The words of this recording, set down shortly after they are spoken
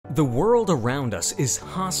The world around us is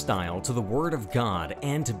hostile to the Word of God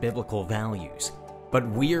and to biblical values, but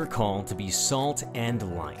we are called to be salt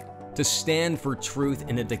and light, to stand for truth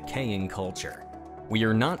in a decaying culture. We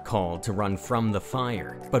are not called to run from the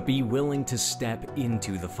fire, but be willing to step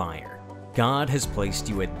into the fire. God has placed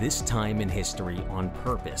you at this time in history on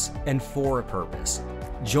purpose and for a purpose.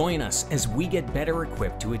 Join us as we get better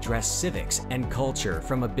equipped to address civics and culture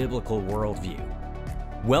from a biblical worldview.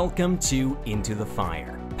 Welcome to Into the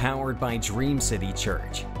Fire, powered by Dream City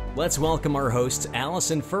Church. Let's welcome our hosts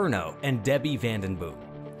Alison Furno and Debi Vandenboom.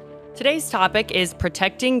 Today's topic is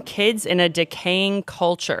protecting kids in a decaying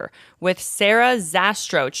culture with Sarah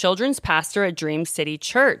Zastrow, children's pastor at Dream City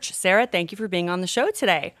Church. Sarah, thank you for being on the show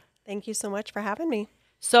today. Thank you so much for having me.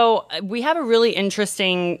 So we have a really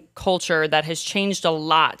interesting culture that has changed a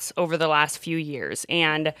lot over the last few years.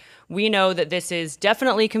 And we know that this is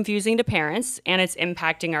definitely confusing to parents and it's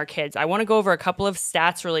impacting our kids. I want to go over a couple of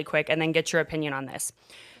stats really quick and then get your opinion on this.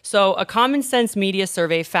 So a Common Sense Media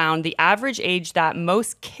survey found the average age that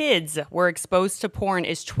most kids were exposed to porn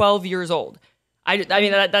is 12 years old. I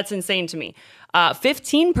mean, that's insane to me.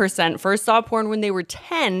 15% first saw porn when they were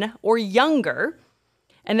 10 or younger.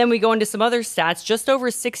 And then we go into some other stats. Just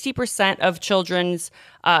over 60% of children's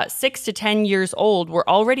 6 to 10 years old were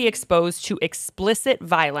already exposed to explicit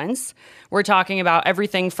violence. We're talking about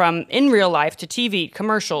everything from in real life to TV,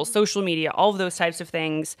 commercials, social media, all of those types of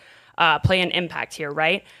things play an impact here,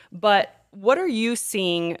 right? But what are you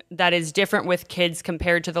seeing that is different with kids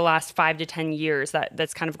compared to the last 5 to 10 years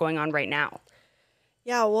that's kind of going on right now?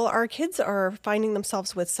 Yeah, well, our kids are finding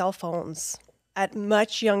themselves with cell phones at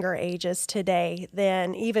much younger ages today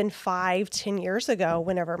than even 5, 10 years ago,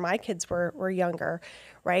 whenever my kids were younger.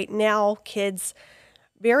 Right now, kids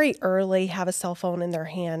very early have a cell phone in their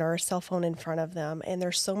hand or a cell phone in front of them, and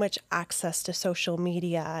there's so much access to social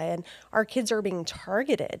media, and our kids are being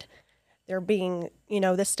targeted. They're being,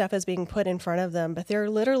 this stuff is being put in front of them, but they're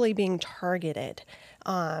literally being targeted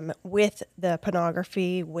with the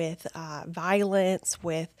pornography, with violence,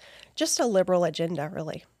 with just a liberal agenda,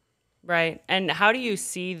 really. Right. And how do you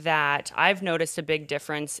see that? I've noticed a big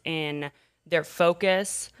difference in their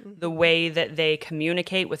focus, the way that they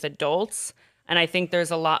communicate with adults. And I think there's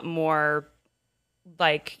a lot more,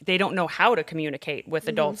 like, they don't know how to communicate with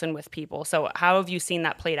adults and with people. So how have you seen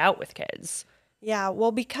that played out with kids? Yeah,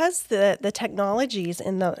 well, because the technology's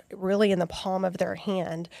really in the palm of their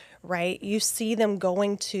hand, right? You see them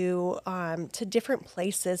going to different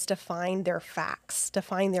places to find their facts, to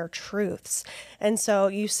find their truths, and so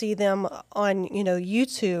you see them on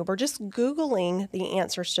YouTube or just Googling the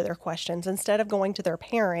answers to their questions instead of going to their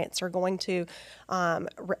parents or going to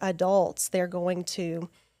adults. They're going to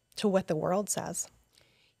what the world says.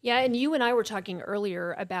 Yeah, and you and I were talking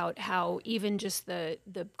earlier about how even just the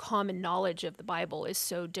common knowledge of the Bible is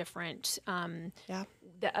so different.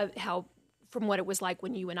 How from what it was like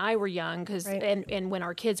when you and I were young, and when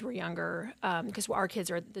our kids were younger, because our kids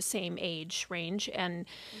are the same age range. And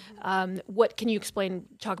what can you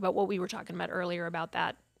talk about what we were talking about earlier about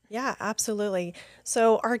that? Yeah, absolutely.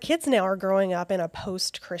 So our kids now are growing up in a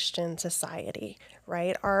post-Christian society,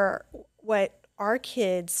 right? What our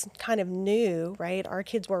kids kind of knew, right? Our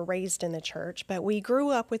kids were raised in the church, but we grew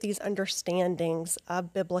up with these understandings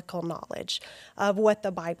of biblical knowledge, of what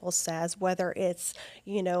the Bible says, whether it's,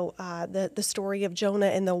 the story of Jonah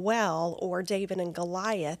in the well or David and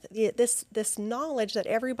Goliath, this knowledge that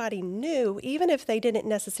everybody knew, even if they didn't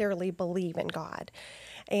necessarily believe in God.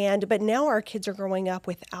 But now our kids are growing up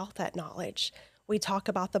without that knowledge. We talk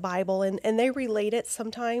about the Bible, and they relate it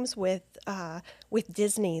sometimes with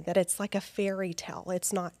Disney, that it's like a fairy tale.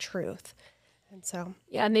 It's not truth. And so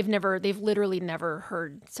and they've literally never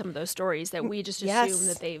heard some of those stories that we just assume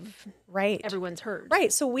that everyone's heard.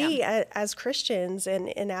 Right. So we as Christians and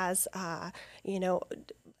as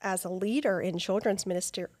as a leader in children's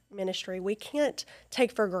ministry, we can't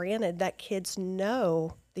take for granted that kids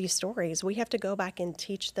know these stories. We have to go back and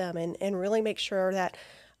teach them and really make sure that,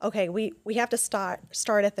 okay, we have to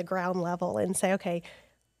start at the ground level and say, okay,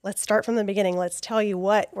 let's start from the beginning. Let's tell you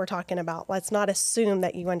what we're talking about. Let's not assume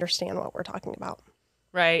that you understand what we're talking about.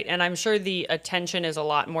 Right. And I'm sure the attention is a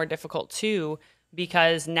lot more difficult too,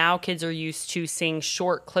 because now kids are used to seeing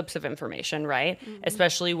short clips of information, right?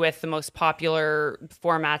 Especially with the most popular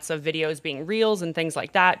formats of videos being reels and things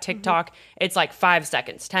like that. TikTok, it's like 5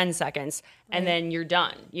 seconds, 10 seconds, and then you're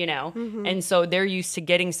done, And so they're used to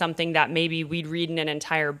getting something that maybe we'd read in an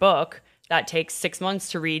entire book that takes 6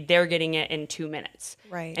 months to read. They're getting it in 2 minutes.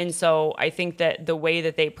 Right. And so I think that the way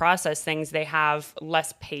that they process things, they have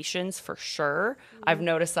less patience for sure. I've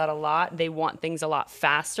noticed that a lot. They want things a lot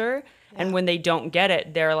faster. And when they don't get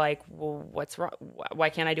it, they're like, well, what's wrong? Why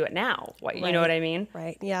can't I do it now? Why, you know what I mean?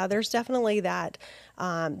 Right. Yeah. There's definitely that,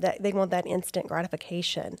 that they want that instant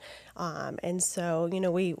gratification. And so, you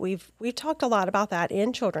know, we've talked a lot about that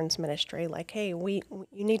in children's ministry. Like, hey, you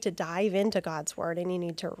need to dive into God's word and you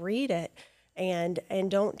need to read it. And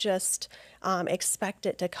don't just expect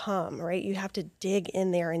it to come, right? You have to dig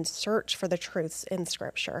in there and search for the truths in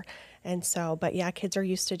Scripture. And so, but yeah, kids are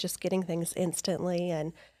used to just getting things instantly.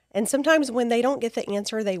 And sometimes when they don't get the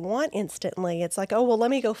answer they want instantly, it's like, oh, well,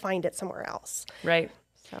 let me go find it somewhere else. Right.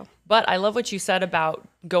 So, but I love what you said about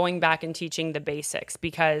going back and teaching the basics,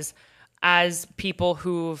 because as people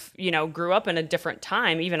who've, you know, grew up in a different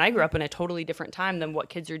time, even I grew up in a totally different time than what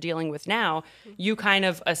kids are dealing with now, you kind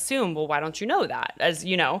of assume, well, why don't you know that? As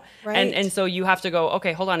you know, and so you have to go,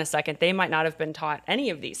 okay, hold on a second. They might not have been taught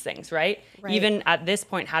any of these things, right? Even at this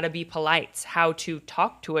point, how to be polite, how to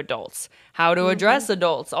talk to adults, how to address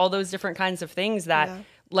adults, all those different kinds of things that,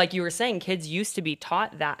 like you were saying, kids used to be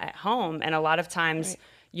taught that at home. And a lot of times,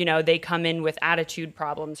 you know, they come in with attitude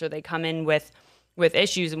problems or they come in with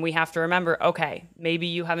issues, and we have to remember, okay, maybe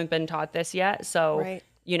you haven't been taught this yet, so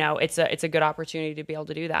you know, it's a good opportunity to be able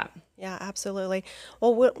to do that. Yeah, absolutely.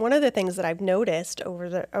 Well, one of the things that I've noticed over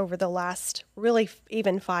the last really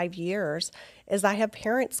even 5 years is I have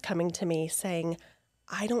parents coming to me saying,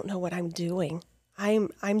 I don't know what I'm doing.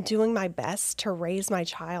 I'm doing my best to raise my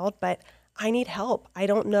child, but I need help. I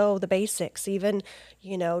don't know the basics, even,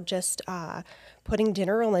 you know, just putting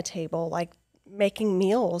dinner on the table, like making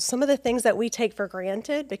meals, some of the things that we take for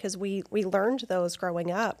granted because we learned those growing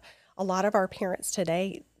up. A lot of our parents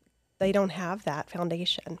today, they don't have that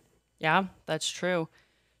foundation. Yeah, that's true.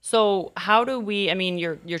 So how do we, I mean,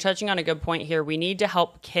 you're touching on a good point here. We need to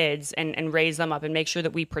help kids and raise them up and make sure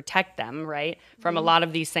that we protect them, right, from a lot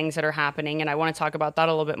of these things that are happening. And I want to talk about that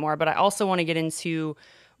a little bit more, but I also want to get into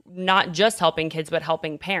not just helping kids, but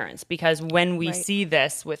helping parents, because when we see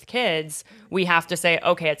this with kids, we have to say,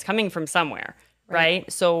 okay, it's coming from somewhere,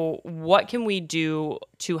 right? So what can we do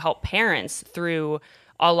to help parents through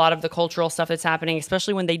a lot of the cultural stuff that's happening,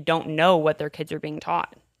 especially when they don't know what their kids are being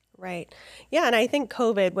taught? Right. Yeah, and I think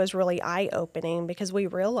COVID was really eye-opening because we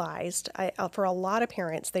realized, for a lot of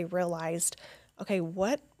parents, they realized, okay,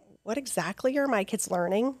 what exactly are my kids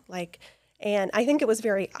learning? Like, and I think it was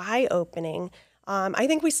very eye-opening. I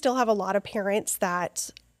think we still have a lot of parents that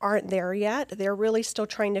aren't there yet. They're really still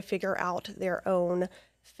trying to figure out their own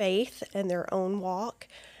faith and their own walk.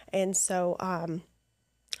 And so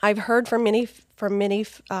I've heard from many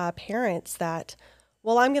parents that,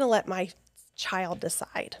 well, I'm going to let my child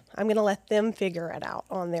decide. I'm going to let them figure it out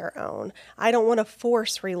on their own. I don't want to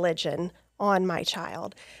force religion on my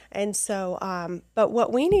child. And so, but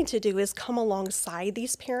what we need to do is come alongside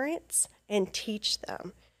these parents and teach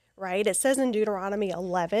them. Right? It says in Deuteronomy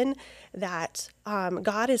 11 that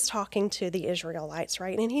God is talking to the Israelites,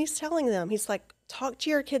 right? And he's telling them, he's like, talk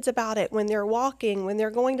to your kids about it when they're walking, when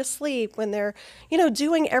they're going to sleep, when they're, you know,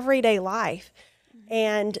 doing everyday life.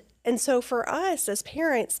 And so for us as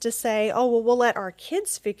parents to say, oh, well, we'll let our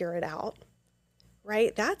kids figure it out,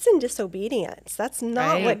 right? That's in disobedience. That's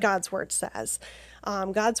not what God's word says.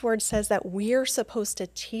 God's word says that we're supposed to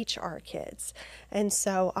teach our kids. And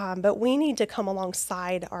so, but we need to come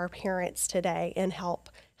alongside our parents today and help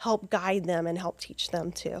guide them and help teach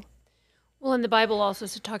them too. Well, and the Bible also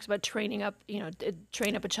talks about training up,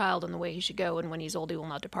 train up a child in the way he should go, and when he's old, he will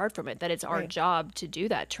not depart from it, that it's our job to do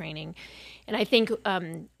that training. And I think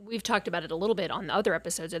we've talked about it a little bit on the other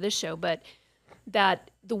episodes of this show, but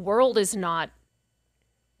that the world is not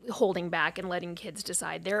holding back and letting kids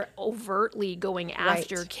decide. They're overtly going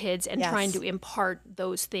after kids and trying to impart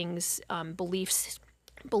those things, belief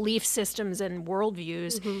systems and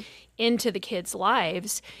worldviews into the kids'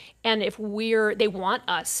 lives. And if they want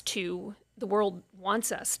us to, the world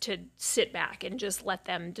wants us to sit back and just let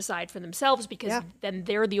them decide for themselves, because then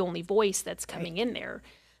they're the only voice that's coming in there,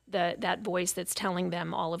 that voice that's telling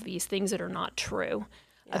them all of these things that are not true.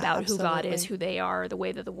 About who God is, who they are, the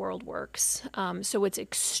way that the world works. So it's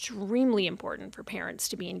extremely important for parents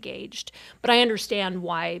to be engaged. But I understand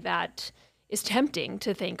why that is tempting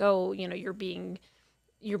to think, oh, you're being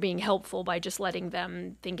helpful by just letting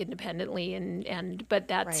them think independently, but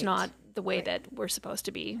that's not the way that we're supposed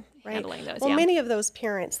to be handling those. Well, many of those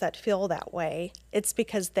parents that feel that way, it's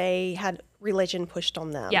because they had religion pushed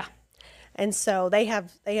on them. Yeah. And so they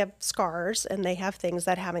have scars and they have things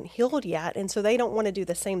that haven't healed yet, and so they don't want to do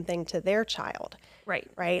the same thing to their child. Right.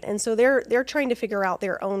 And so they're trying to figure out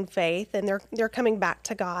their own faith, and they're coming back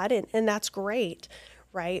to God, and that's great,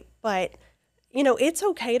 right? But it's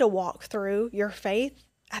okay to walk through your faith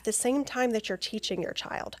at the same time that you're teaching your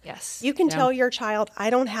child. Yes. You can tell your child, I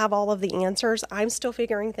don't have all of the answers. I'm still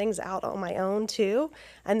figuring things out on my own too.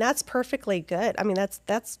 And that's perfectly good. I mean,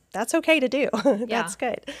 that's okay to do. That's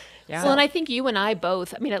good. Yeah. Well, and I think you and I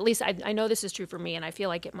both, I mean, at least I know this is true for me, and I feel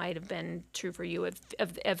like it might have been true for you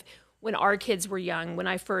of when our kids were young. When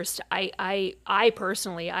I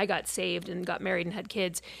personally, I got saved and got married and had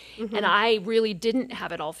kids, and I really didn't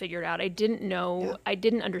have it all figured out. I didn't know, I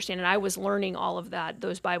didn't understand, and I was learning all of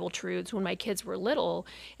those Bible truths when my kids were little.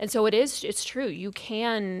 And so it's true. You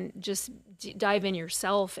can just dive in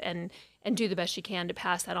yourself and do the best you can to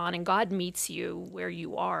pass that on, and God meets you where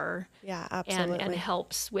you are. Yeah, absolutely. And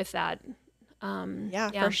helps with that.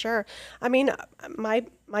 For sure. I mean,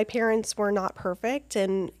 my parents were not perfect,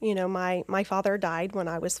 and my father died when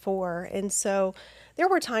I was 4, and so there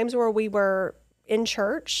were times where we were in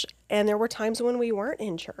church, and there were times when we weren't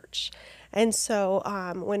in church. And so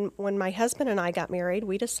when my husband and I got married,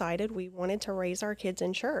 we decided we wanted to raise our kids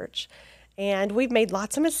in church, and we've made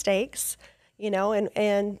lots of mistakes.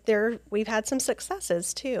 And we've had some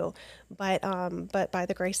successes too, but by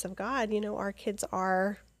the grace of God, our kids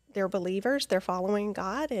they're believers, they're following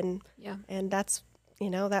God, and that's,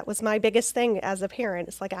 that was my biggest thing as a parent.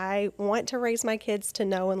 It's like, I want to raise my kids to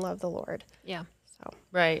know and love the Lord. Yeah. So.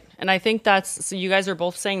 Right. And I think so you guys are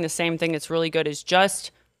both saying the same thing. It's really good, is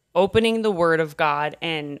just opening the Word of God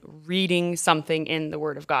and reading something in the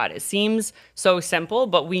Word of God. It seems so simple,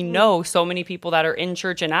 but we know so many people that are in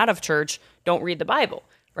church and out of church don't read the Bible,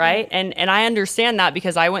 right? And I understand that,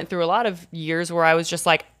 because I went through a lot of years where I was just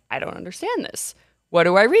like, I don't understand this. What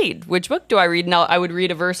do I read? Which book do I read? And I would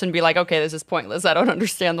read a verse and be like, okay, this is pointless. I don't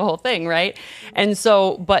understand the whole thing, right? And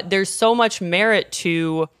so, but there's so much merit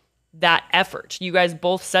to that effort. You guys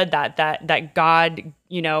both said that God,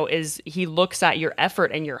 He looks at your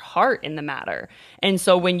effort and your heart in the matter. And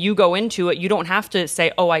so when you go into it, you don't have to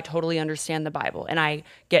say, oh, I totally understand the Bible and I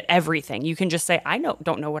get everything. You can just say, I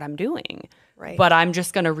don't know what I'm doing, right, but I'm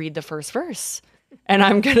just going to read the first verse. And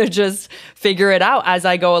I'm going to just figure it out as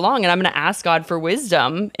I go along. And I'm going to ask God for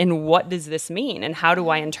wisdom in what does this mean and how do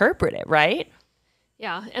I interpret it, right?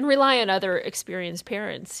 Yeah, and rely on other experienced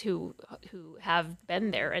parents who have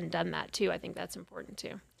been there and done that too. I think that's important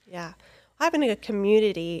too. Yeah. Having a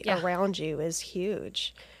community around you is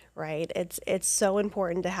huge, right? It's so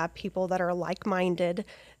important to have people that are like-minded,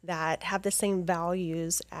 that have the same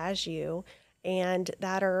values as you, and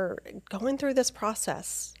that are going through this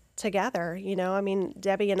process together. I mean,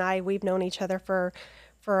 Debi and I, we've known each other for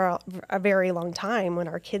a very long time. When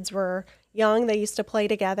our kids were young, they used to play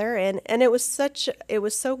together, and it was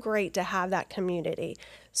so great to have that community,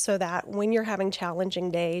 so that when you're having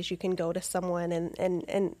challenging days, you can go to someone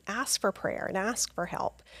and ask for prayer and ask for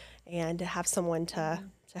help, and to have someone to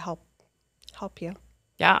help you.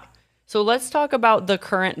 Yeah. So let's talk about the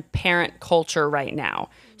current parent culture right now.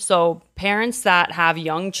 So parents that have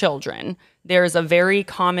young children, there's a very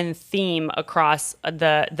common theme across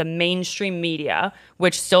the mainstream media,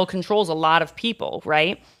 which still controls a lot of people,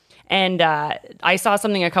 right? And I saw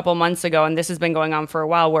something a couple months ago, and this has been going on for a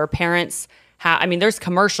while, where parents there's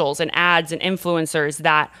commercials and ads and influencers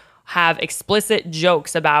that have explicit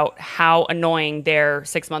jokes about how annoying their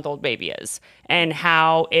 6-month-old baby is, and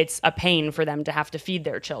how it's a pain for them to have to feed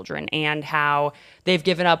their children, and how they've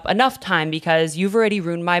given up enough time because you've already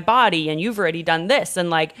ruined my body and you've already done this.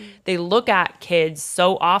 And they look at kids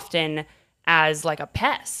so often as like a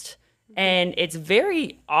pest, and it's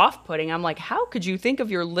very off-putting. I'm like, how could you think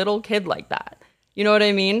of your little kid like that? You know what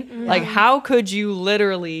I mean? Yeah. Like, how could you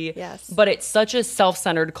literally? Yes. But it's such a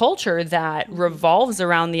self-centered culture that revolves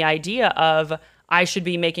around the idea of I should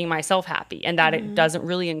be making myself happy, and that it doesn't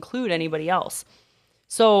really include anybody else.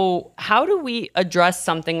 So how do we address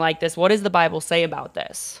something like this? What does the Bible say about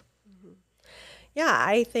this? Yeah,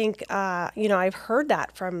 I think, I've heard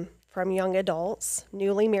that from young adults,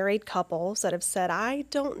 newly married couples that have said, I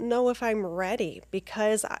don't know if I'm ready,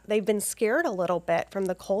 because they've been scared a little bit from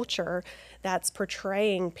the culture that's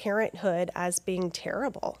portraying parenthood as being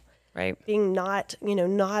terrible, right? Being not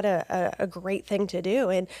a great thing to do.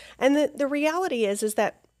 And the reality is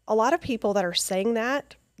that a lot of people that are saying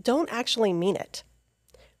that don't actually mean it.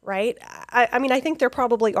 Right? I mean, I think there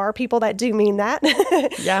probably are people that do mean that.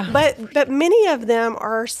 Yeah. But many of them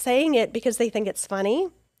are saying it because they think it's funny,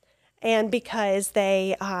 and because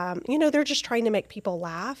they, they're just trying to make people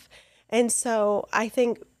laugh. And so I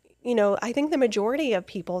think the majority of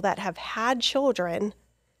people that have had children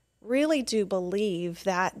really do believe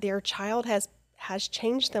that their child has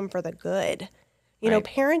changed them for the good.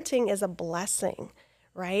 Parenting is a blessing,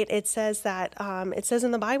 right? It says that, it says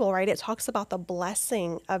in the Bible, right? It talks about the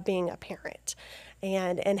blessing of being a parent.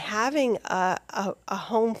 And having a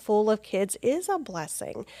home full of kids is a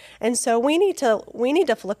blessing. And so we need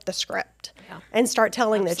to flip the script and start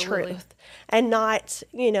telling the truth, and not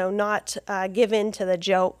give in to the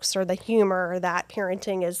jokes or the humor that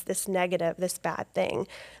parenting is this negative, this bad thing,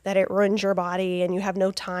 that it ruins your body and you have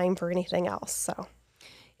no time for anything else. So.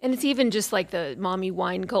 And it's even just like the mommy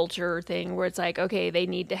wine culture thing where it's like, okay, they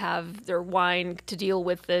need to have their wine to deal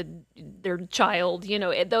with their child,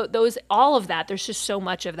 those, all of that. There's just so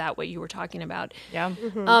much of that, what you were talking about. Yeah.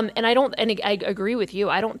 And I agree with you.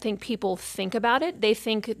 I don't think people think about it. They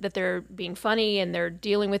think that they're being funny and they're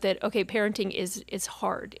dealing with it. Okay, parenting is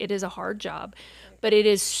hard. It is a hard job, but it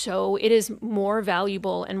is more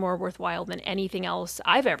valuable and more worthwhile than anything else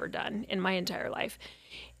I've ever done in my entire life.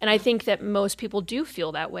 And I think that most people do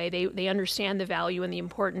feel that way. They understand the value and the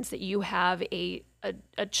importance that you have a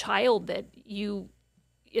child that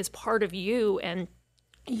is part of you, and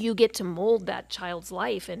you get to mold that child's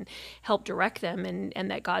life and help direct them,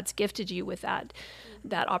 and that God's gifted you with that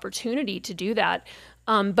opportunity to do that.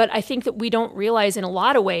 But I think that we don't realize in a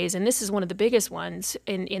lot of ways, and this is one of the biggest ones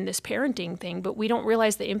in this parenting thing, but we don't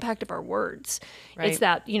realize the impact of our words. Right. It's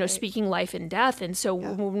that, speaking life and death. And so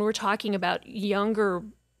when we're talking about younger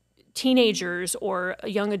teenagers or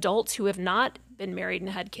young adults who have not been married and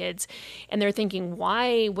had kids, and they're thinking,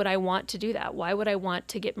 why would I want to do that? Why would I want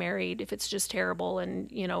to get married if it's just terrible and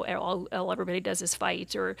all everybody does is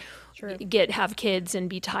fight or have kids and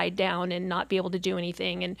be tied down and not be able to do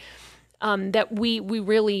anything? And that we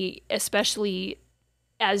really, especially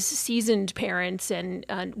as seasoned parents,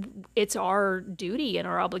 and it's our duty and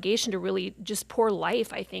our obligation to really just pour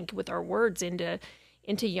life, I think, with our words into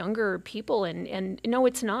younger people. And no,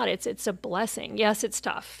 it's not. It's a blessing. Yes, it's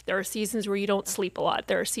tough. There are seasons where you don't sleep a lot.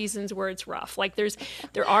 There are seasons where it's rough. Like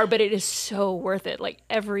but it is so worth it. Like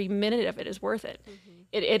every minute of it is worth it. Mm-hmm.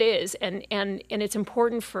 It is. And it's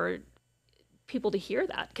important for people to hear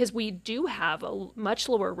that, because we do have a much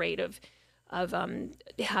lower rate of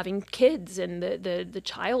having kids, and the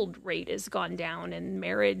child rate has gone down, and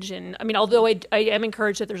marriage. And I mean, although I am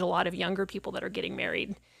encouraged that there's a lot of younger people that are getting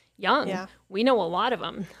married young. Yeah. We know a lot of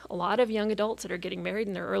them, a lot of young adults that are getting married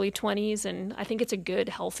in their early 20s. And I think it's a good,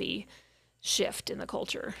 healthy shift in the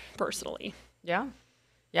culture, personally. Yeah.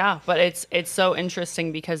 Yeah. But it's so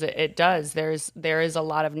interesting because it does. There is a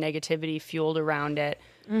lot of negativity fueled around it.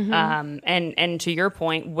 Mm-hmm. And to your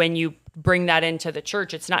point, when you bring that into the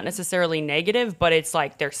church, it's not necessarily negative, but it's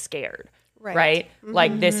like they're scared, right? Mm-hmm.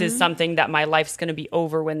 Like, this is something that my life's going to be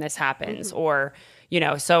over when this happens, mm-hmm. or,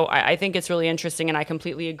 so I think it's really interesting, and I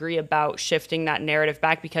completely agree about shifting that narrative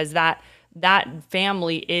back, because that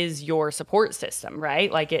family is your support system, right?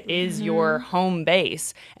 Like, it is mm-hmm. your home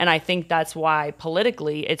base. And I think that's why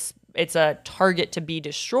politically it's a target to be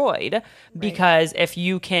destroyed, right. Because if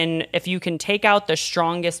you can take out the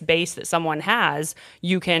strongest base that someone has,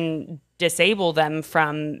 you can disable them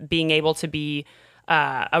from being able to be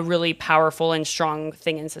a really powerful and strong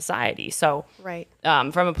thing in society. So right.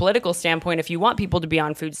 From a political standpoint, if you want people to be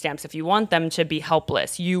on food stamps, if you want them to be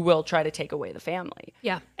helpless, you will try to take away the family.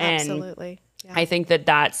 Yeah, and absolutely. Yeah. I think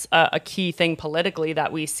that's a key thing politically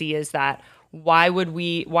that we see, is that why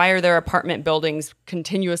are there apartment buildings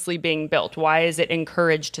continuously being built? Why is it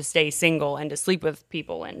encouraged to stay single and to sleep with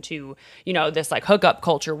people and to, this like hookup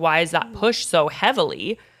culture? Why is that pushed so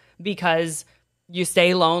heavily? Because you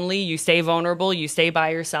stay lonely, you stay vulnerable, you stay by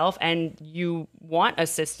yourself, and you want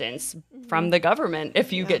assistance mm-hmm. from the government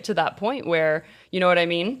if you get to that point where, you know what I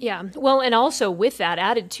mean? Yeah. Well, and also with that,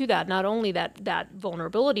 added to that, not only that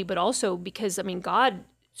vulnerability, but also because, God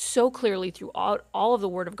so clearly through all of the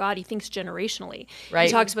Word of God, he thinks generationally. Right.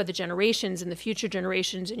 He talks about the generations and the future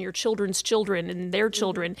generations and your children's children and their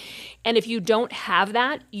children. Mm-hmm. And if you don't have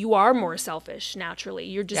that, you are more selfish naturally.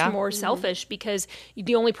 You're just more mm-hmm. selfish because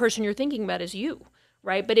the only person you're thinking about is you.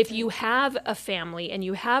 Right. But if you have a family and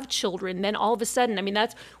you have children, then all of a sudden,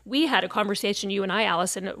 we had a conversation, you and I,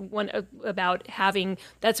 Alison, about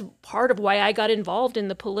that's part of why I got involved in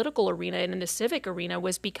the political arena and in the civic arena,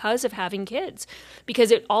 was because of having kids, because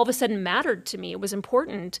it all of a sudden mattered to me. It was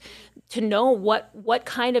important to know what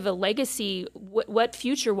kind of a legacy, what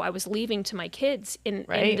future I was leaving to my kids in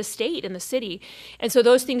the state, in the city. And so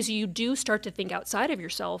those things, you do start to think outside of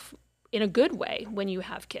yourself in a good way when you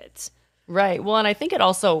have kids. Right. Well, and I think it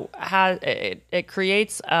also it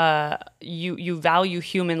creates you value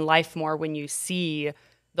human life more when you see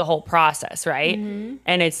the whole process, right? Mm-hmm.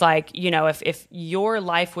 And it's like, if your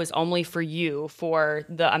life was only for you for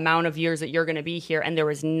the amount of years that you're going to be here, and there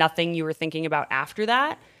was nothing you were thinking about after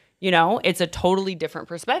that, it's a totally different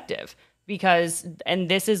perspective. because, and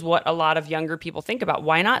this is what a lot of younger people think about.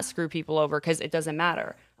 Why not screw people over? Because it doesn't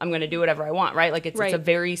matter. I'm going to do whatever I want, right? Like it's a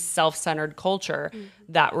very self-centered culture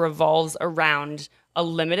that revolves around a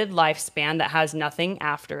limited lifespan that has nothing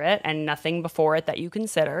after it and nothing before it that you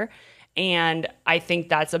consider. And I think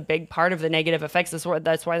that's a big part of the negative effects.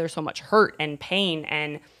 That's why there's so much hurt and pain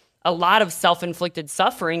and a lot of self-inflicted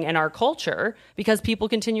suffering in our culture, because people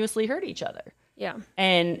continuously hurt each other. Yeah.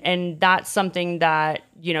 And that's something that,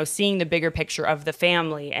 you know, seeing the bigger picture of the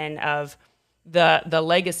family and of the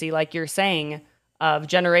legacy, like you're saying, of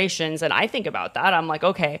generations. And I think about that. I'm like,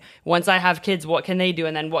 okay, once I have kids, what can they do?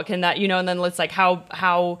 And then what can that, you know, and then it's like,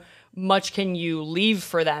 how much can you leave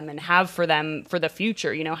for them and have for them for the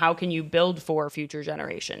future? You know, how can you build for future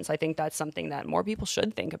generations? I think that's something that more people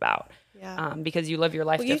should think about, because you live your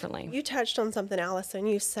life differently. You touched on something, Alison.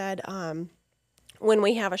 You said, when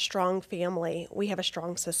we have a strong family, we have a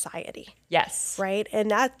strong society. Yes. Right?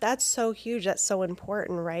 And that's so huge. That's so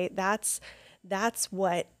important, right? That's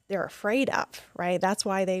what they're afraid of, right? That's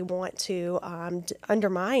why they want to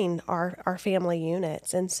undermine our family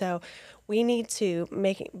units. And so we need to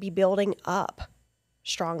be building up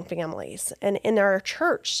strong families. And in our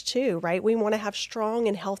church too, right? We want to have strong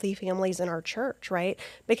and healthy families in our church, right?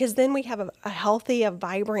 Because then we have a healthy, a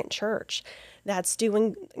vibrant church that's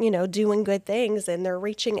doing good things, and they're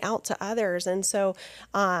reaching out to others. And so,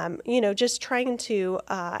 just trying to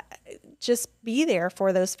just be there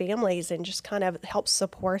for those families and just kind of help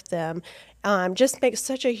support them just makes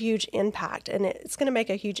such a huge impact. And it's going to make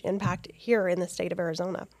a huge impact here in the state of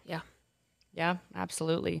Arizona. Yeah. Yeah,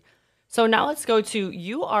 absolutely. So now let's go to,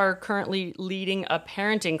 you are currently leading a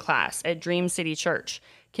parenting class at Dream City Church.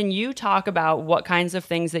 Can you talk about what kinds of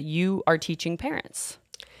things that you are teaching parents?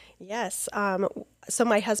 Yes. So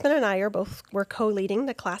my husband and I we're co-leading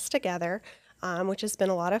the class together, which has been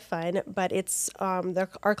a lot of fun, but it's,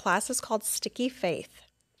 our class is called Sticky Faith.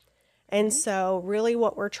 And so really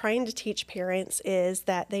what we're trying to teach parents is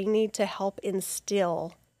that they need to help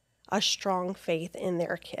instill a strong faith in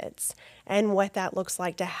their kids, and what that looks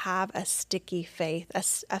like to have a sticky faith,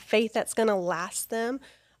 a faith that's going to last them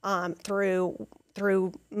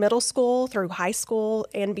through middle school, through high school,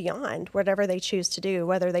 and beyond, whatever they choose to do,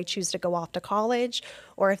 whether they choose to go off to college,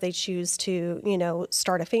 or if they choose to,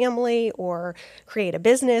 start a family or create a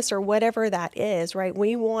business or whatever that is, right?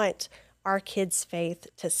 We want our kids' faith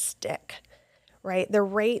to stick, right? The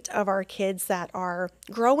rate of our kids that are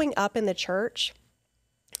growing up in the church,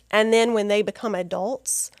 and then when they become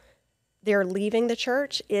adults, they're leaving the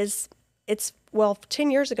church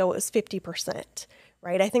 10 years ago, it was 50%.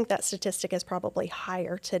 Right? I think that statistic is probably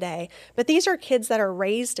higher today. But these are kids that are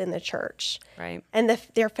raised in the church. Right. And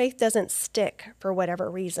their faith doesn't stick for whatever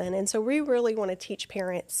reason. And so we really want to teach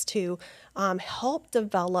parents to help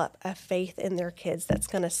develop a faith in their kids that's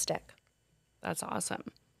going to stick. That's awesome.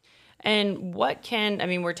 And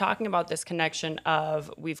we're talking about this connection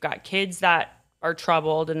of, we've got kids that are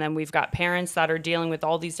troubled, and then we've got parents that are dealing with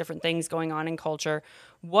all these different things going on in culture.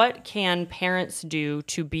 What can parents do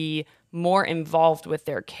to be more involved with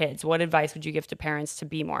their kids? What advice would you give to parents to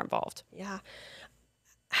be more involved? Yeah.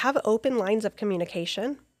 Have open lines of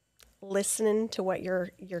communication. Listen to what your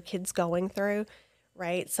kid's going through,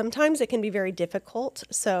 right? Sometimes it can be very difficult.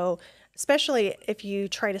 So especially if you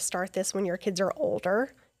try to start this when your kids are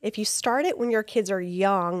older, if you start it when your kids are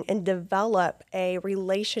young and develop a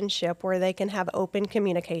relationship where they can have open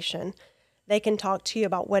communication, they can talk to you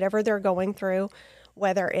about whatever they're going through,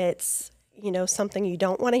 whether it's something you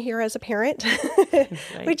don't want to hear as a parent,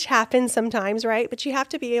 right, which happens sometimes, right? But you have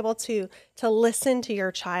to be able to listen to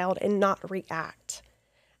your child and not react,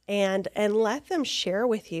 and let them share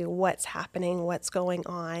with you what's happening, what's going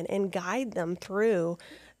on, and guide them through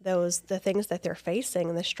the things that they're facing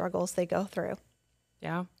and the struggles they go through.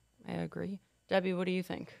 Yeah, I agree. Debi, what do you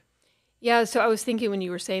think? Yeah, so I was thinking when you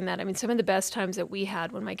were saying that, some of the best times that we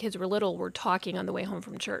had when my kids were little were talking on the way home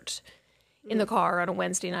from church, in the car on a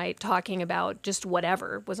Wednesday night, talking about just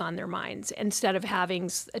whatever was on their minds, instead of having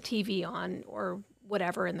a TV on or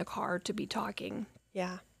whatever in the car to be talking.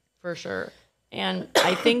 Yeah, for sure. And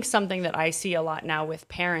I think something that I see a lot now with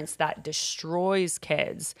parents that destroys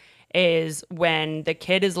kids is when the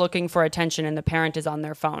kid is looking for attention and the parent is on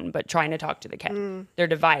their phone but trying to talk to the kid. They're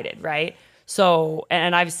divided, right? So,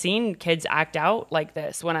 and I've seen kids act out like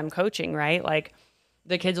this when I'm coaching, right? Like,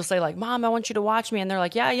 the kids will say, like, Mom, I want you to watch me. And they're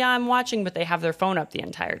like, yeah, I'm watching, but they have their phone up the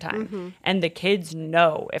entire time. Mm-hmm. And the kids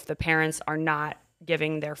know if the parents are not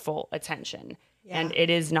giving their full attention. Yeah. And it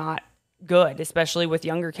is not good, especially with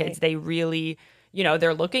younger kids. Right. They really, you know,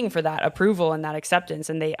 they're looking for that approval and that acceptance,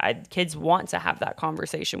 and kids want to have that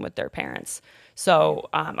conversation with their parents. So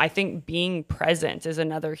I think being present is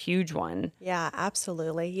another huge one. Yeah,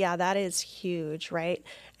 absolutely. Yeah, that is huge, right?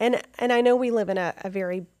 And I know we live in a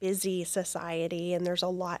very busy society and there's a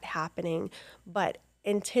lot happening, but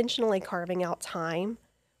intentionally carving out time,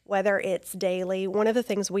 whether it's daily. One of the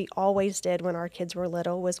things we always did when our kids were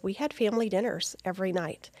little was we had family dinners every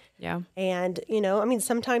night. Yeah. And, you know, I mean,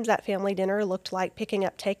 sometimes that family dinner looked like picking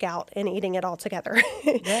up takeout and eating it all together.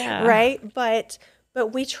 Yeah. Right? But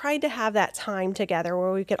we tried to have that time together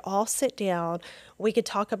where we could all sit down. We could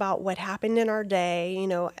talk about what happened in our day. You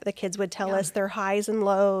know, the kids would tell us their highs and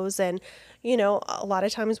lows. And, you know, a lot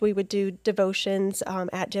of times we would do devotions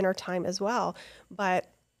at dinner time as well. But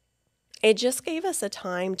it just gave us a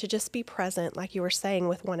time to just be present, like you were saying,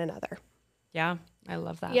 with one another. Yeah, I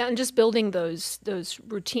love that. Yeah, and just building those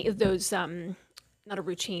routine, not a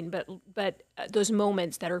routine, but those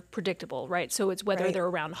moments that are predictable, right? So it's whether they're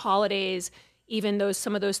around holidays, even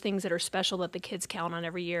some of those things that are special that the kids count on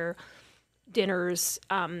every year, dinners,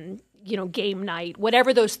 you know, game night,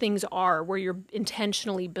 whatever those things are, where you're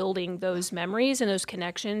intentionally building those memories and those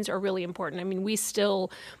connections are really important. I mean,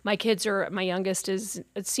 my youngest is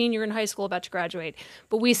a senior in high school about to graduate,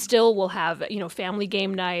 but we still will have, you know, family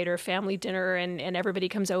game night or family dinner, and everybody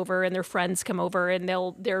comes over and their friends come over, and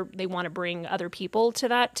they want to bring other people to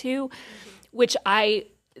that too, which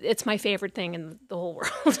it's my favorite thing in the whole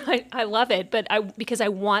world. I love it, but because I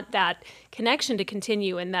want that connection to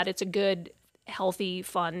continue, and that it's a good, healthy,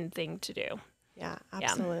 fun thing to do. Yeah,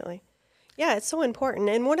 absolutely. Yeah, it's so important.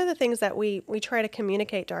 And one of the things that we try to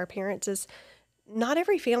communicate to our parents is not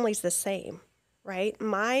every family's the same, right?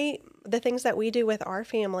 The things that we do with our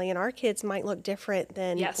family and our kids might look different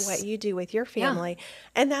than what you do with your family. Yeah.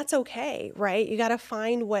 And that's okay, right? You got to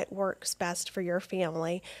find what works best for your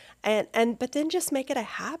family. But then just make it a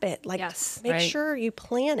habit. Like, make sure you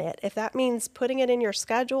plan it. If that means putting it in your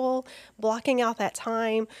schedule, blocking out that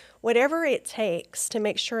time, whatever it takes to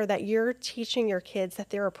make sure that you're teaching your kids that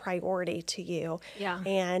they're a priority to you. Yeah.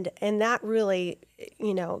 And that really,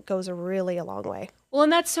 you know, goes really a long way. Well,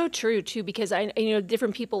 and that's so true too, because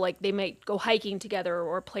different people, like, they might go hiking together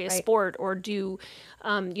or play a sport or do,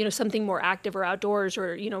 something more active or outdoors,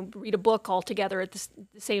 or, you know, read a book all together at the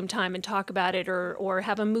same time and talk about it, or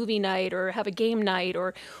have a movie night or have a game night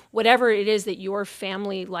or whatever it is that your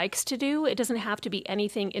family likes to do. It doesn't have to be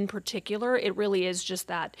anything in particular. It really is just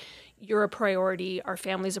that you're a priority, our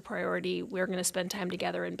family's a priority. We're going to spend time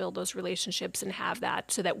together and build those relationships and have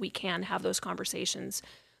that so that we can have those conversations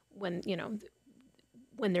when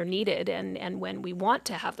they're needed and when we want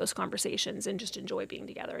to have those conversations and just enjoy being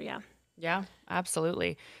together. Yeah. Yeah,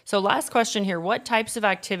 absolutely. So last question here. What types of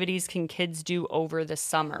activities can kids do over the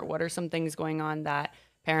summer? What are some things going on that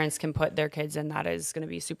parents can put their kids in that is going to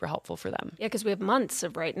be super helpful for them? Yeah, because we have months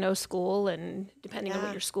of no school, and depending on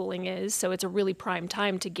what your schooling is. So it's a really prime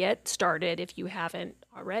time to get started if you haven't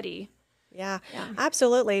already. Yeah,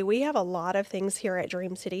 absolutely. We have a lot of things here at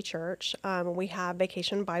Dream City Church. We have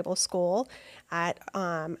Vacation Bible School at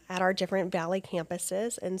our different Valley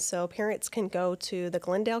campuses. And so parents can go to the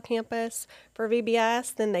Glendale campus for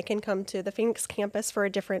VBS, then they can come to the Phoenix campus for a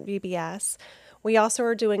different VBS. We also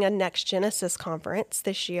are doing a Next Genesis conference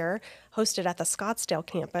this year, hosted at the Scottsdale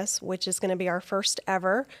campus, which is going to be our first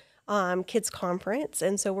ever kids conference.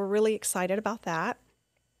 And so we're really excited about that.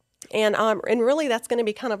 And really that's going to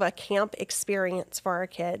be kind of a camp experience for our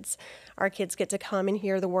kids. Our kids get to come and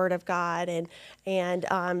hear the Word of God and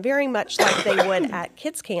very much like they would at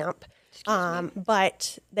kids camp,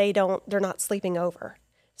 but they're not sleeping over.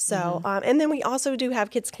 So, and then we also do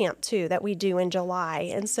have kids camp too that we do in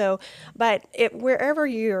July. And so, but wherever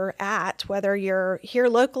you're at, whether you're here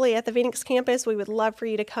locally at the Phoenix campus, we would love for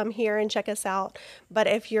you to come here and check us out. But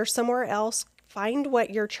if you're somewhere else, find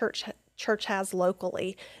what your church has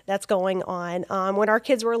locally that's going on. When our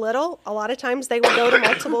kids were little, a lot of times they would go to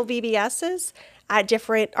multiple VBSs at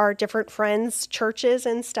our different friends' churches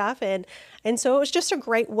and stuff. And so it was just a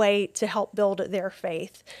great way to help build their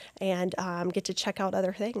faith and get to check out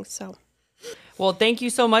other things. So, well, thank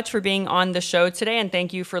you so much for being on the show today. And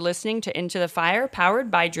thank you for listening to Into the Fire,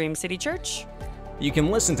 powered by Dream City Church. You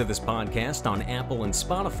can listen to this podcast on Apple and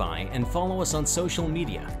Spotify and follow us on social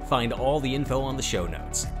media. Find all the info on the show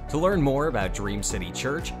notes. To learn more about Dream City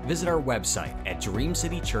Church, visit our website at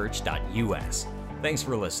dreamcitychurch.us. Thanks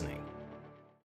for listening.